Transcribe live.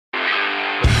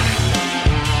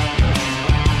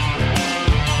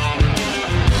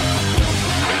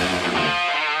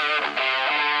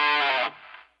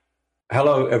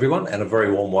Hello, everyone, and a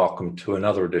very warm welcome to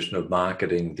another edition of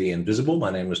Marketing the Invisible. My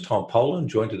name is Tom Poland,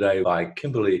 joined today by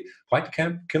Kimberly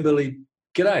Weitkamp. Kimberly,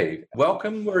 g'day.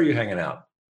 Welcome. Where are you hanging out?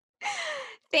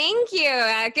 Thank you.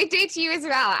 Good day to you as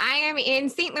well. I am in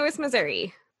St. Louis,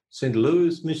 Missouri. St.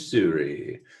 Louis,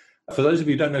 Missouri. For those of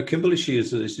you who don't know Kimberly, she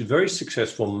is a very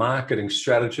successful marketing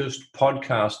strategist,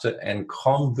 podcaster, and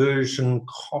conversion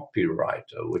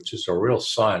copywriter, which is a real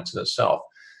science in itself.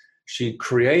 She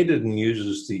created and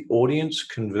uses the audience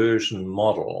conversion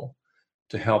model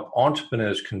to help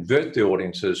entrepreneurs convert their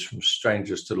audiences from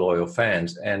strangers to loyal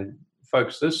fans. And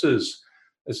folks, this is,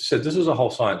 as I said, this is a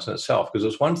whole science in itself, because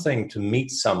it's one thing to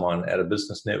meet someone at a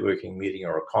business networking meeting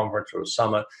or a conference or a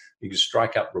summit. You can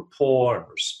strike up rapport and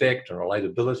respect and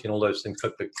relatability and all those things,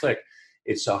 click, click, click.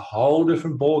 It's a whole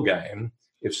different ball game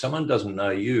if someone doesn't know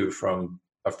you from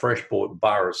a fresh bought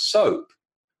bar of soap,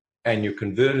 and you're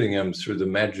converting them through the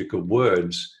magic of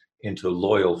words into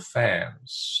loyal fans.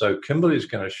 So Kimberly's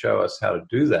going to show us how to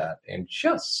do that in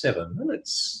just 7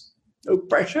 minutes. No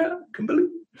pressure, Kimberly.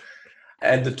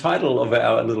 And the title of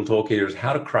our little talk here is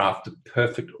How to Craft the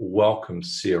Perfect Welcome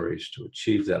Series to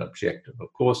Achieve that objective.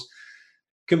 Of course,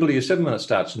 Kimberly, your 7 minutes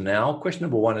starts now. Question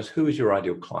number one is, who is your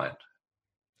ideal client?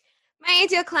 My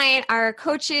ideal client are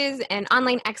coaches and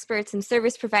online experts and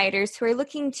service providers who are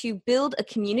looking to build a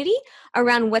community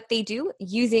around what they do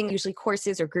using usually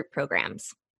courses or group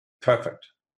programs. Perfect.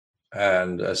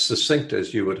 And as succinct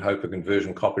as you would hope a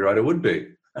conversion copywriter would be.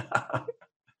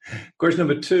 Question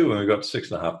number two, and we've got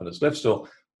 6.5 minutes left still.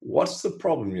 What's the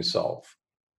problem you solve?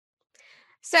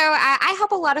 So I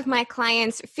help a lot of my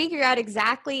clients figure out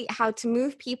exactly how to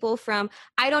move people from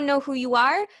I don't know who you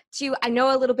are to I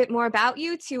know a little bit more about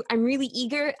you to I'm really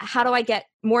eager. How do I get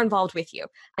more involved with you?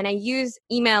 And I use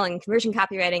email and conversion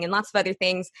copywriting and lots of other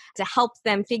things to help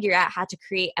them figure out how to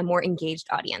create a more engaged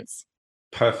audience.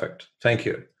 Perfect. Thank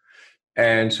you.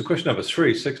 And so question number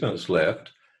three, 6 minutes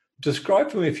left. Describe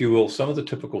for me, if you will, some of the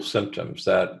typical symptoms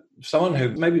that someone who,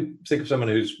 maybe think of someone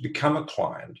who's become a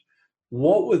client.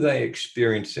 What were they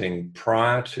experiencing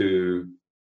prior to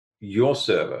your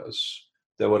service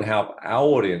that would help our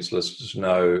audience listeners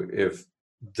know if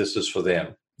this is for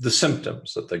them? The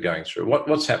symptoms that they're going through.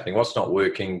 What's happening? What's not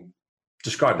working?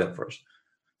 Describe that for us.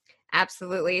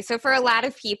 Absolutely. So for a lot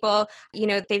of people,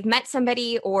 they've met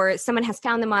somebody or someone has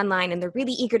found them online and they're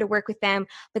really eager to work with them,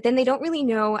 but then they don't really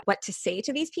know what to say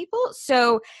to these people.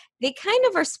 So they kind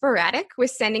of are sporadic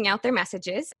with sending out their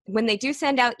messages. When they do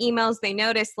send out emails, they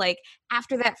notice like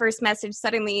after that first message,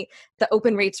 suddenly the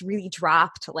open rates really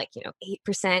drop to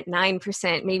 8%,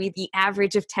 9%, maybe the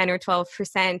average of 10 or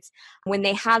 12%. When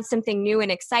they have something new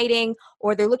and exciting,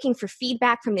 or they're looking for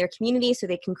feedback from their community so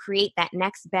they can create that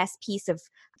next best piece of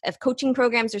coaching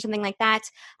programs or something like that,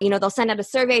 they'll send out a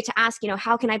survey to ask,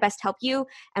 how can I best help you?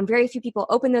 And very few people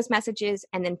open those messages,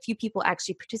 and then few people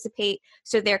actually participate.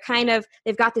 So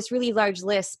they've got this really large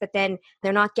list, but then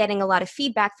they're not getting a lot of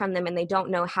feedback from them and they don't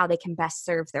know how they can best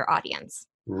serve their audience.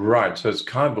 Right. So it's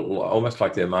kind of almost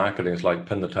like their marketing is like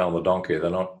pin the tail on the donkey. They're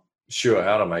not sure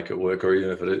how to make it work, or even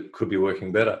if it could be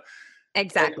working better.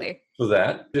 Exactly. For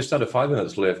that, just under 5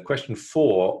 minutes left. Question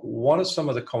four: what are some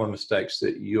of the common mistakes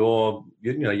that your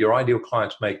ideal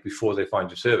clients make before they find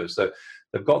your service? So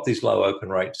they've got these low open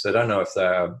rates. They don't know if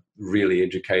they're really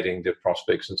educating their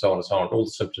prospects and so on and so on. All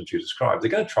the symptoms you described.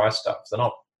 They're going to try stuff. They're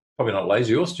probably not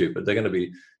lazy or stupid. They're going to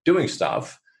be doing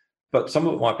stuff, but some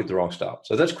of it might be the wrong stuff.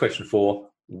 So that's question four.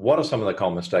 What are some of the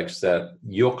common mistakes that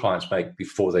your clients make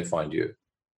before they find you?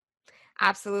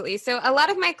 Absolutely. So a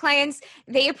lot of my clients,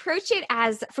 they approach it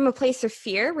as from a place of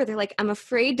fear where they're like, I'm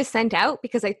afraid to send out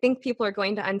because I think people are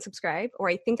going to unsubscribe, or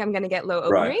I think I'm going to get low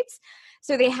open rates.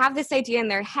 So they have this idea in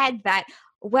their head that,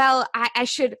 well, I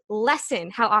should lessen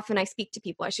how often I speak to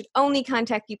people. I should only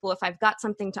contact people if I've got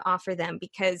something to offer them,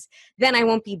 because then I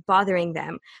won't be bothering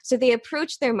them. So they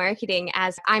approach their marketing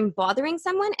as I'm bothering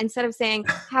someone instead of saying,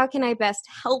 how can I best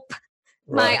help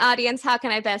my audience? How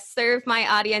can I best serve my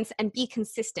audience and be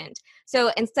consistent?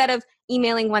 So instead of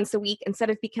emailing once a week, instead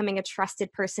of becoming a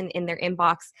trusted person in their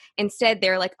inbox, instead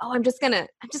they're like, oh, I'm just gonna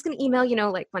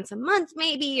email, once a month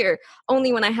maybe, or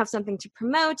only when I have something to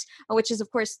promote, which is of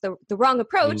course the wrong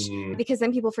approach, because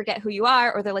then people forget who you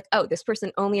are, or they're like, oh, this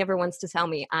person only ever wants to tell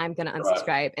me, I'm gonna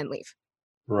unsubscribe and leave.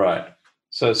 Right.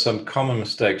 So some common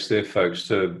mistakes there, folks,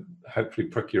 to hopefully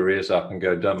prick your ears up and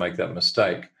go, don't make that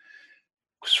mistake.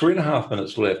 3.5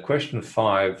 minutes left. Question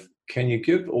five: can you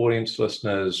give audience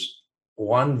listeners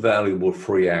one valuable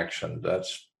free action?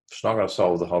 It's not going to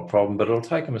solve the whole problem, but it'll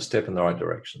take them a step in the right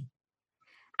direction.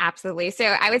 Absolutely. So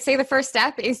I would say the first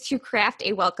step is to craft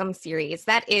a welcome series.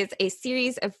 That is a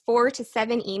series of 4 to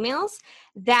 7 emails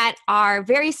that are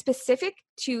very specific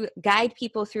to guide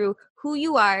people through who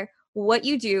you are, what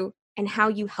you do, and how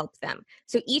you help them.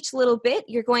 So each little bit,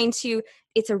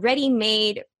 it's a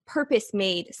ready-made,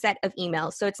 purpose-made set of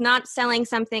emails. So it's not selling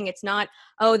something. It's not,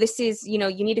 oh, this is, you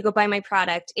need to go buy my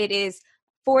product. It is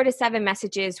 4 to 7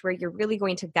 messages where you're really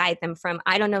going to guide them from,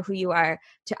 I don't know who you are,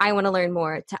 to I want to learn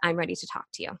more, to I'm ready to talk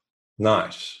to you.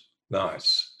 Nice.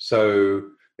 So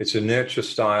it's a nurture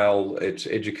style, it's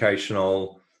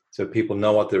educational, so people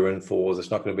know what they're in for.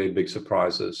 There's not going to be big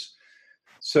surprises.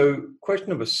 So question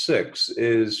number 6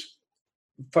 is,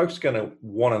 folks are going to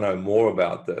want to know more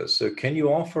about this. So can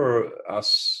you offer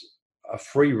us a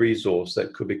free resource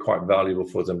that could be quite valuable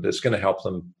for them that's going to help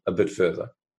them a bit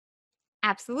further?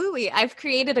 Absolutely. I've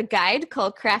created a guide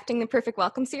called Crafting the Perfect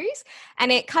Welcome Series,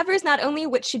 and it covers not only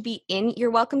what should be in your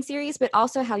welcome series, but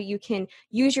also how you can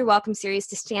use your welcome series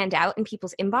to stand out in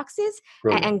people's inboxes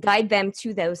and guide them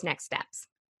to those next steps.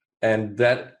 And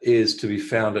that is to be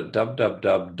found at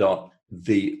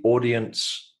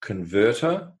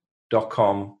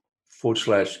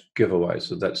theaudienceconverter.com/giveaway.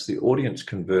 So that's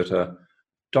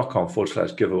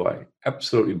theaudienceconverter.com/giveaway.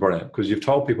 Absolutely brilliant, because you've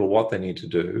told people what they need to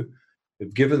do.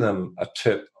 You've given them a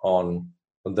tip on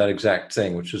that exact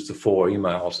thing, which is the 4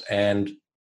 emails. And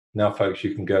now, folks,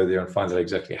 you can go there and find out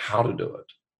exactly how to do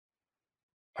it.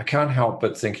 I can't help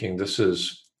but thinking this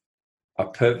is a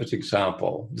perfect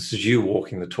example. This is you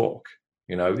walking the talk.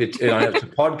 It's a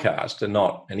podcast and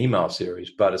not an email series,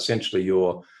 but essentially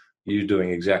you're doing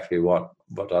exactly what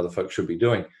other folks should be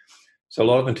doing. So a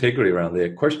lot of integrity around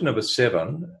there. Question number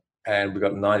 7, and we've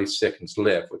got 90 seconds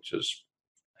left, which is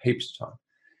heaps of time.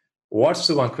 What's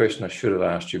the one question I should have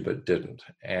asked you but didn't?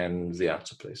 And the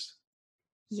answer, please.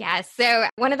 Yeah. So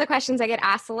one of the questions I get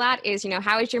asked a lot is,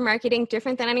 how is your marketing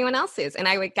different than anyone else's? And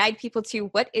I would guide people to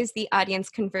what is the audience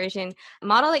conversion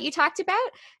model that you talked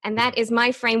about. And that is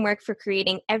my framework for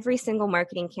creating every single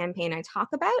marketing campaign I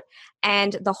talk about.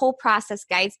 And the whole process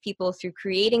guides people through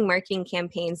creating marketing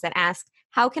campaigns that ask,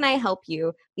 how can I help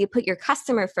you? You put your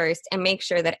customer first and make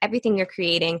sure that everything you're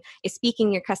creating is speaking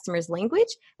your customer's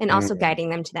language and also guiding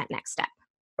them to that next step.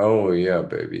 Oh, yeah,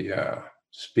 baby. Yeah.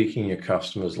 Speaking your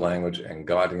customer's language and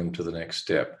guiding them to the next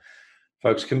step.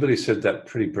 Folks, Kimberly said that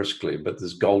pretty briskly, but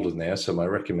there's gold in there. So my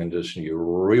recommendation, you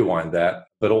rewind that,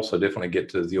 but also definitely get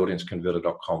to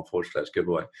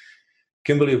theaudienceconverter.com/giveaway.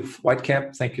 Kimberly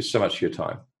Weitkamp, thank you so much for your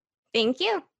time. Thank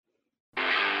you.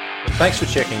 Thanks for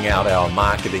checking out our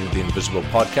Marketing the Invisible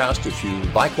podcast. If you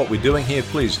like what we're doing here,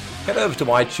 please head over to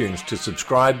iTunes to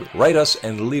subscribe, rate us,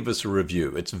 and leave us a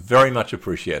review. It's very much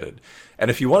appreciated. And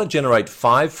if you want to generate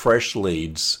 5 fresh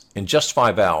leads in just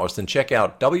 5 hours, then check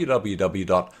out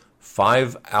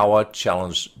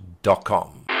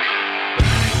www.5hourchallenge.com.